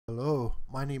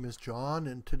My name is John,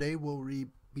 and today we'll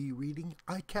be reading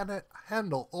I Cannot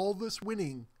Handle All This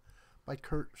Winning by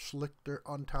Kurt Schlichter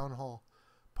on Townhall,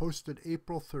 posted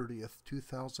April 30th,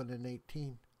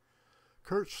 2018.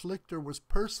 Kurt Schlichter was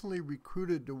personally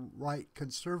recruited to write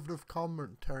conservative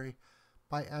commentary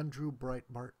by Andrew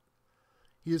Breitbart.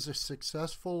 He is a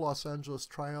successful Los Angeles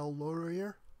trial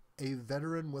lawyer, a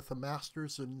veteran with a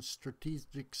master's in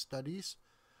strategic studies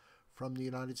from the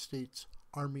United States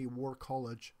Army War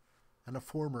College, and a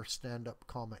former stand-up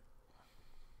comic.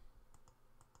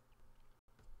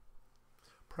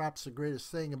 Perhaps the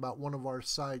greatest thing about one of our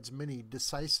side's many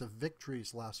decisive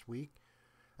victories last week,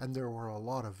 and there were a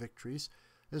lot of victories,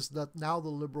 is that now the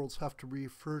Liberals have to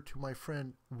refer to my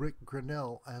friend Ric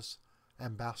Grenell as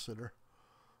ambassador,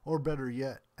 or better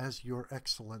yet, as Your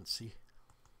Excellency.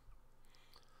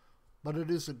 But it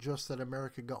isn't just that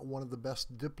America got one of the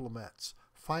best diplomats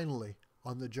finally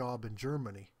on the job in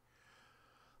Germany,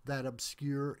 that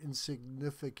obscure,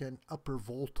 insignificant upper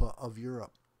volta of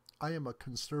Europe. I am a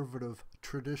conservative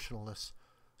traditionalist,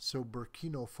 so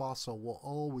Burkina Faso will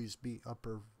always be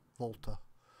upper volta.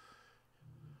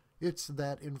 It's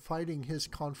that in fighting his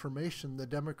confirmation, the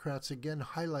Democrats again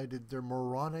highlighted their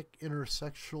moronic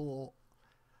intersexual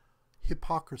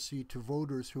hypocrisy to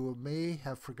voters who may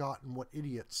have forgotten what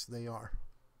idiots they are.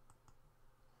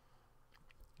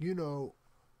 You know,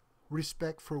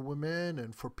 respect for women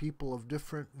and for people of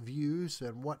different views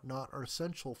and whatnot are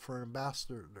essential for an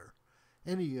ambassador.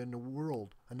 Any in the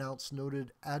world, announced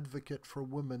noted advocate for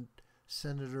women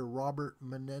Senator Robert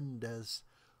Menendez,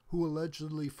 who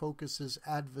allegedly focuses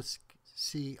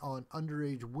advocacy on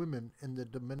underage women in the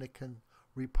Dominican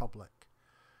Republic.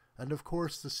 And of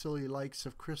course the silly likes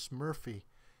of Chris Murphy.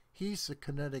 He's a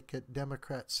Connecticut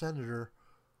Democrat senator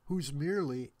who's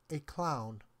merely a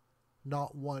clown,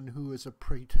 not one who is a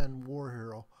pretend war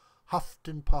hero, huffed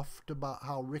and puffed about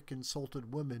how Rick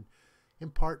insulted women,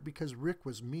 in part because Rick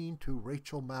was mean to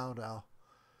Rachel Maddow.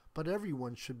 But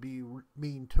everyone should be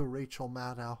mean to Rachel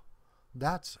Maddow.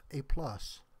 That's a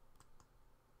plus.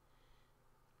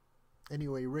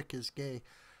 Anyway, Rick is gay,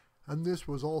 and this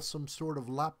was all some sort of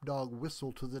lapdog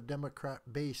whistle to the Democrat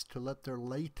base to let their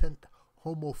latent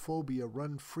homophobia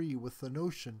run free with the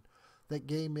notion that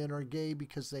gay men are gay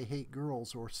because they hate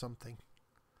girls or something.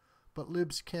 But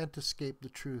libs can't escape the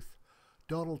truth.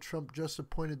 Donald Trump just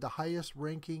appointed the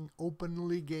highest-ranking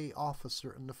openly gay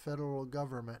officer in the federal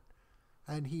government,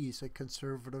 and he's a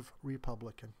conservative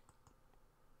Republican.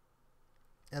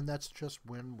 And that's just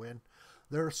win-win.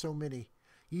 There are so many.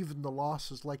 Even the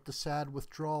losses, like the sad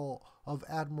withdrawal of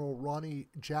Admiral Ronnie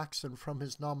Jackson from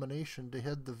his nomination to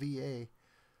head the VA,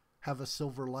 have a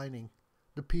silver lining.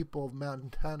 The people of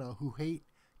Montana who hate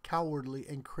cowardly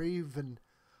and craven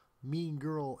mean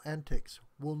girl antics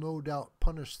will no doubt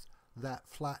punish that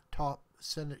flat-top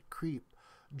Senate creep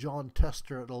John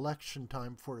Tester at election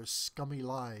time for his scummy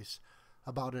lies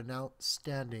about an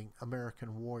outstanding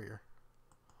American warrior.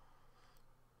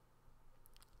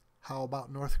 How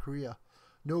about North Korea?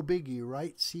 No biggie,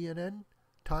 right, CNN?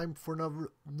 Time for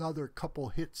another couple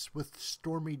hits with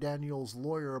Stormy Daniels'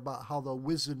 lawyer about how the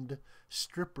wizened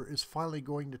stripper is finally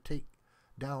going to take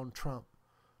down Trump.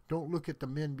 Don't look at the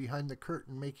men behind the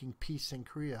curtain making peace in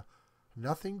Korea.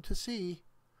 Nothing to see.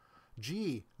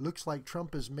 Gee, looks like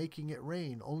Trump is making it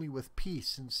rain, only with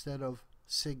peace instead of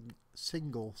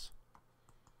singles.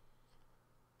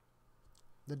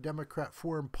 The Democrat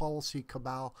foreign policy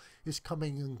cabal is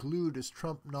coming unglued as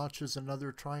Trump notches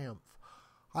another triumph.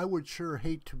 I would sure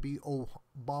hate to be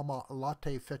Obama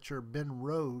latte fetcher Ben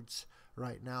Rhodes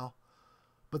right now,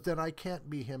 but then I can't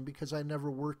be him because I never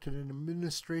worked in an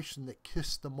administration that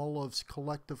kissed the mullahs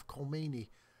collective Khomeini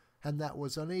and that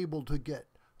was unable to get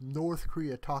North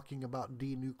Korea talking about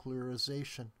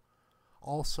denuclearization.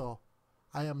 Also,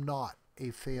 I am not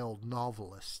a failed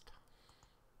novelist.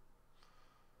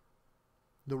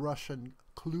 The Russian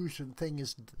collusion thing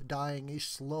is dying a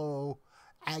slow,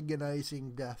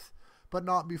 agonizing death, but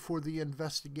not before the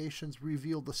investigations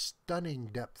reveal the stunning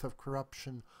depth of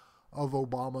corruption of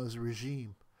Obama's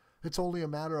regime. It's only a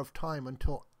matter of time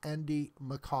until Andy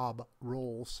McCabe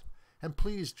rolls. And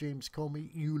please, James Comey,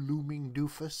 you looming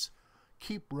doofus,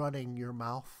 keep running your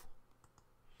mouth.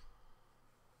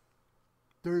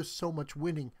 There's so much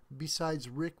winning. Besides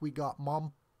Rick, we got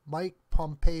Mike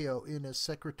Pompeo in as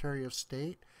Secretary of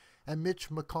State, and Mitch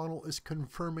McConnell is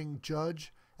confirming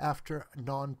judge after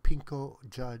non-pinko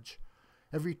judge.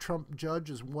 Every Trump judge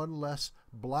is one less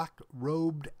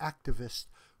black-robed activist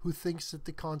who thinks that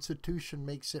the Constitution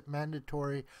makes it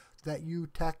mandatory that you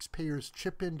taxpayers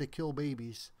chip in to kill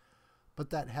babies,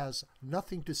 but that has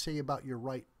nothing to say about your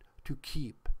right to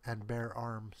keep and bear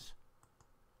arms.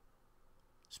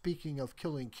 Speaking of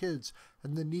killing kids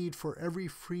and the need for every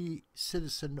free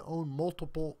citizen to own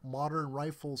multiple modern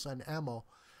rifles and ammo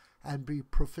and be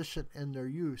proficient in their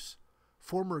use,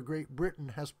 former Great Britain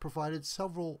has provided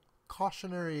several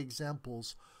cautionary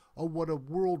examples of what a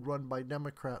world run by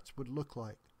Democrats would look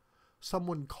like.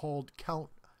 Someone called Count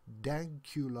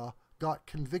Dankula got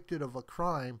convicted of a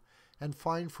crime and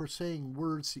fined for saying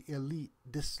words the elite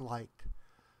disliked.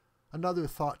 Another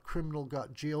thought criminal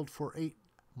got jailed for 8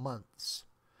 months.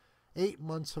 8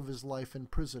 months of his life in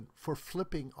prison for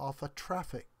flipping off a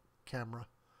traffic camera.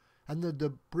 And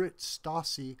the Brit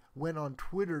Stasi went on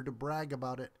Twitter to brag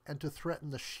about it and to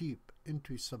threaten the sheep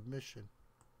into submission.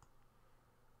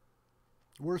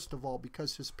 Worst of all,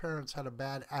 because his parents had a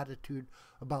bad attitude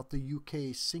about the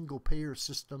UK's single-payer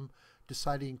system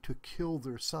deciding to kill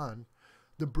their son,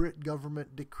 the Brit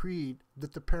government decreed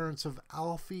that the parents of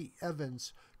Alfie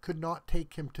Evans could not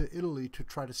take him to Italy to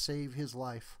try to save his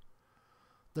life.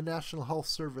 The National Health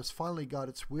Service finally got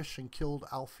its wish and killed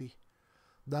Alfie.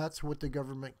 That's what the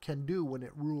government can do when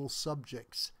it rules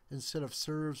subjects instead of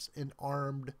serves in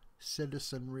armed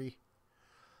citizenry.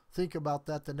 Think about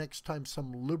that the next time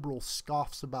some liberal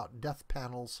scoffs about death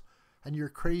panels and your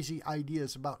crazy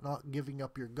ideas about not giving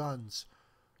up your guns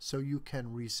so you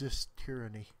can resist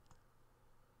tyranny.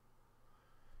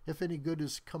 If any good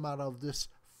has come out of this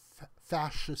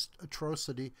fascist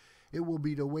atrocity, it will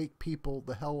be to wake people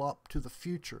the hell up to the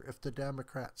future if the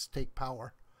Democrats take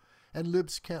power. And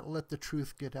libs can't let the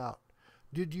truth get out.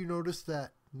 Did you notice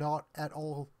that not at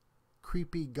all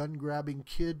creepy gun-grabbing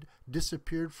kid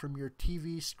disappeared from your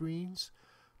TV screens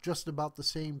just about the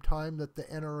same time that the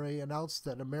NRA announced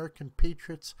that American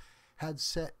patriots had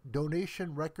set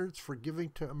donation records for giving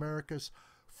to America's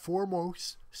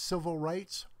foremost civil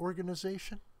rights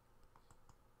organization?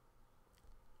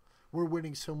 We're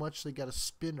winning so much they got to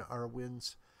spin our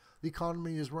wins. The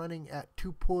economy is running at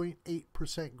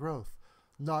 2.8% growth.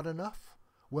 Not enough?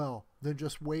 Well, then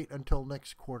just wait until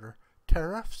next quarter.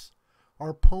 Tariffs?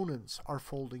 Our opponents are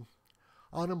folding.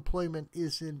 Unemployment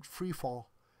is in free fall,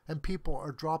 and people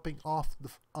are dropping off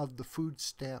of the food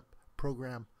stamp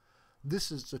program.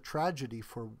 This is a tragedy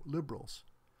for liberals,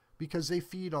 because they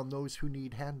feed on those who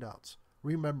need handouts.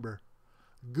 Remember,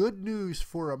 good news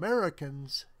for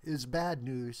Americans is bad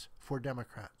news for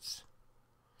Democrats.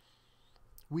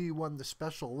 We won the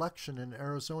special election in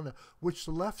Arizona, which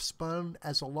the left spun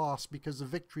as a loss because the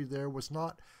victory there was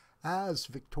not as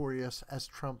victorious as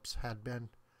Trump's had been.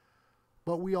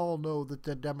 But we all know that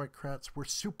the Democrats were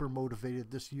super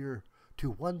motivated this year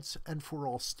to once and for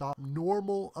all stop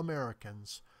normal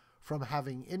Americans from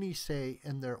having any say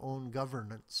in their own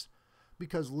governance,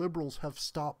 because liberals have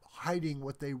stopped hiding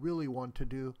what they really want to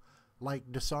do,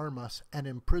 like disarm us and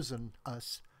imprison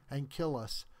us and kill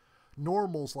us.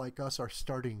 Normals like us are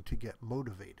starting to get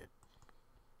motivated.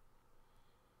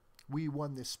 We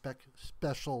won this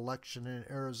special election in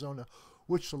Arizona,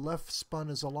 which the left spun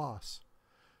as a loss.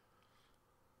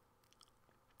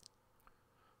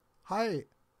 Hi,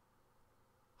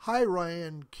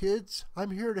 Ryan kids.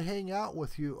 I'm here to hang out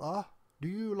with you. Do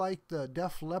you like the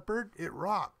Def Leppard? It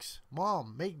rocks.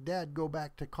 Mom, make Dad go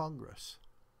back to Congress.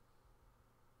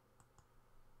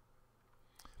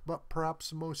 But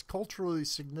perhaps the most culturally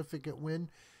significant win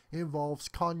involves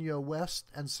Kanye West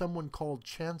and someone called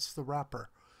Chance the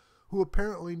Rapper, who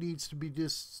apparently needs to be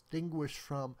distinguished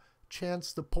from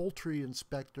Chance the Poultry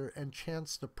Inspector and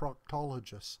Chance the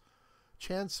Proctologist.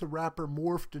 Chance the Rapper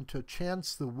morphed into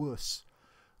Chance the Wuss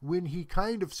when he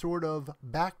kind of sort of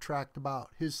backtracked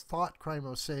about his thought crime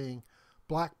of saying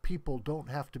black people don't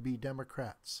have to be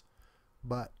Democrats.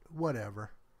 But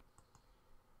whatever.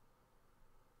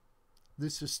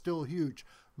 This is still huge.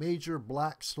 Major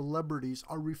black celebrities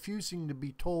are refusing to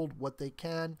be told what they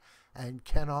can and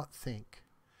cannot think,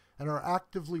 and are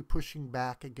actively pushing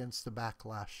back against the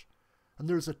backlash. And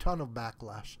there's a ton of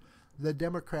backlash. The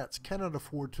Democrats cannot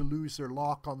afford to lose their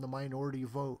lock on the minority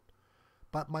vote,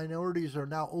 but minorities are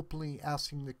now openly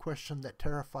asking the question that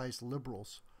terrifies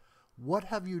liberals. What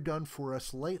have you done for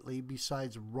us lately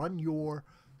besides run your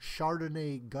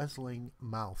Chardonnay guzzling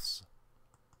mouths?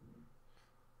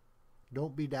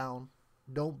 Don't be down.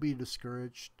 Don't be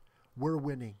discouraged. We're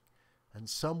winning. And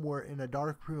somewhere in a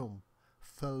dark room,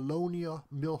 Felonia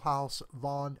Milhouse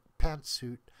Von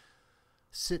Pantsuit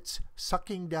sits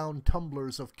sucking down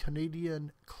tumblers of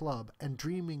Canadian Club and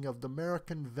dreaming of the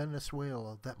American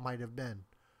Venezuela that might have been.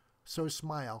 So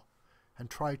smile and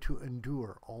try to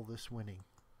endure all this winning.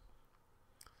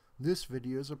 This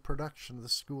video is a production of the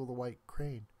School of the White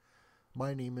Crane.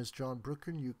 My name is John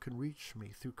Brooker, and you can reach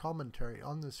me through commentary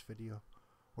on this video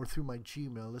or through my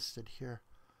Gmail listed here.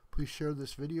 Please share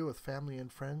this video with family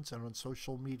and friends and on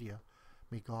social media.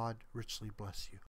 May God richly bless you.